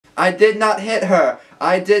I did not hit her.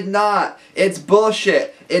 I did not. It's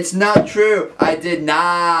bullshit. It's not true. I did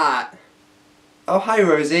not. Oh, hi,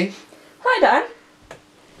 Rosie. Hi, Dan.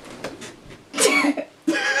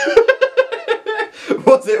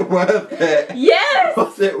 Was it worth it? Yes!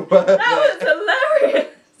 Was it worth it? That was hilarious!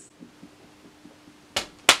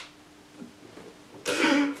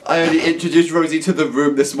 I only introduced Rosie to the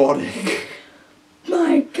room this morning.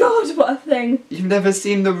 My God, what a thing. You've never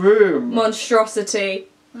seen the room. Monstrosity.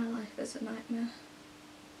 My life is a nightmare.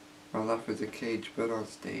 My life is a cage, but on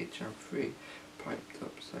stage I'm free. Piped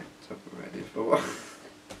up, psyched up, ready for what?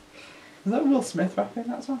 Is that Will Smith rapping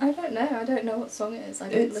that song? I don't know. I don't know what song it is. I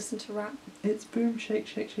didn't listen to rap. It's boom, shake,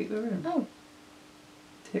 shake, shake the room. Oh.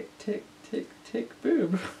 Tick, tick, tick, tick,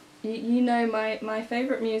 boom. You know my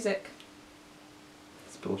favourite music.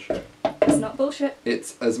 It's bullshit. It's not bullshit.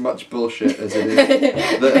 It's as much bullshit as it is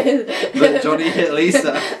that Johnny hit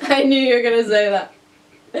Lisa. I knew you were going to say that.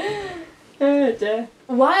 Oh dear.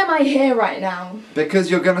 Why am I here right now? Because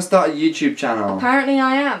you're going to start a YouTube channel. Apparently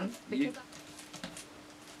I am.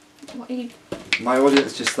 What are you... My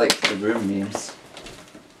audience just likes the room memes.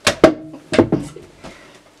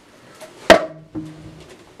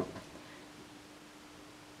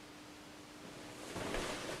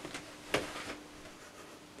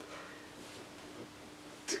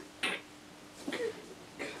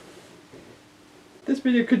 This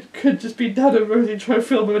video could just be Dan and Rosie trying to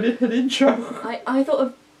film an intro. I thought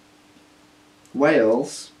of...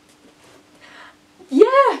 Wales?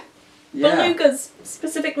 Yeah! Yeah. Belugas,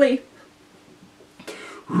 specifically.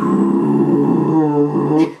 The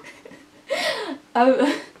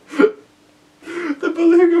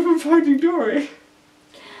beluga from Finding Dory.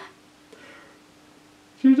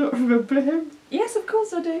 Do you not remember him? Yes, of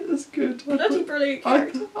course I do. That's good. Bloody brilliant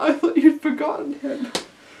character. I thought you'd forgotten him.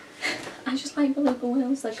 I just like beluga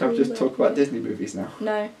whales. Shall we just talk about Disney movies now?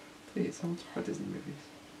 No. Please, I want to talk about Disney movies.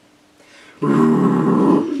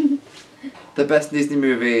 The best Disney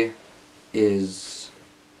movie is...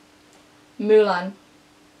 Mulan.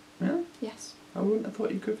 Really? Yes. I wouldn't have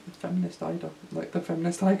thought you'd go for the feminist idol, like the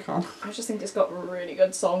feminist icon. I just think it's got really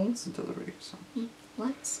good songs. It does a really good song.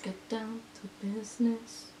 Let's get down to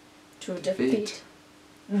business. To Defeat defeat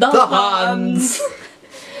the Huns. Huns.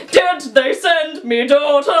 Did they send me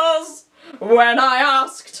daughters when I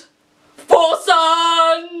asked for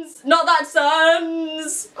sons? Not that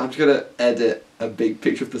sons. I'm just gonna edit a big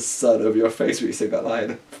picture of the sun over your face when you say that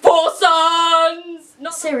line. For sons.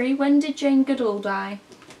 Not Siri, when did Jane Goodall die?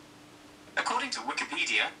 According to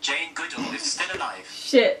Wikipedia, Jane Goodall is still alive.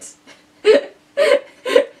 Shit. I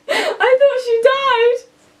thought she died.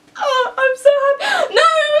 Oh, I'm so happy. No,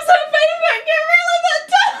 it was her favourite. Get rid of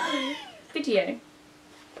that video.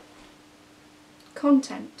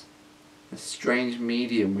 Content. A strange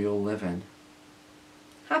medium we all live in.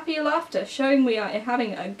 Happy laughter, showing we are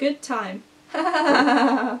having a good time.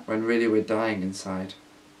 When really we're dying inside.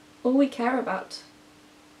 All we care about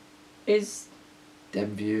is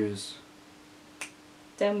Dem views.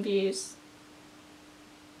 them views.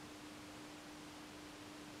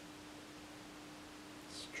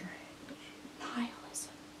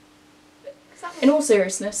 Nihilism. In all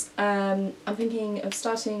seriousness, I'm thinking of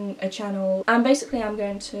starting a channel, and basically I'm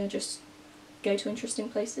going to just go to interesting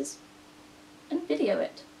places and video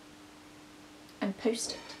it and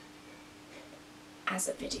post it as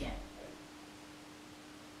a video.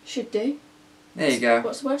 Should do. There you go.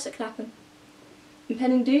 What's the worst that could happen?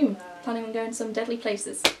 Impending doom. Planning on going to some deadly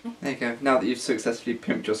places. There you go. Now that you've successfully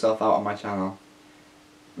pimped yourself out on my channel,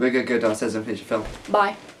 we're gonna go downstairs and finish the film.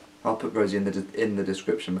 Bye. I'll put Rosie in the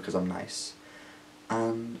description because I'm nice.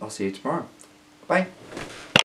 And I'll see you tomorrow. Bye.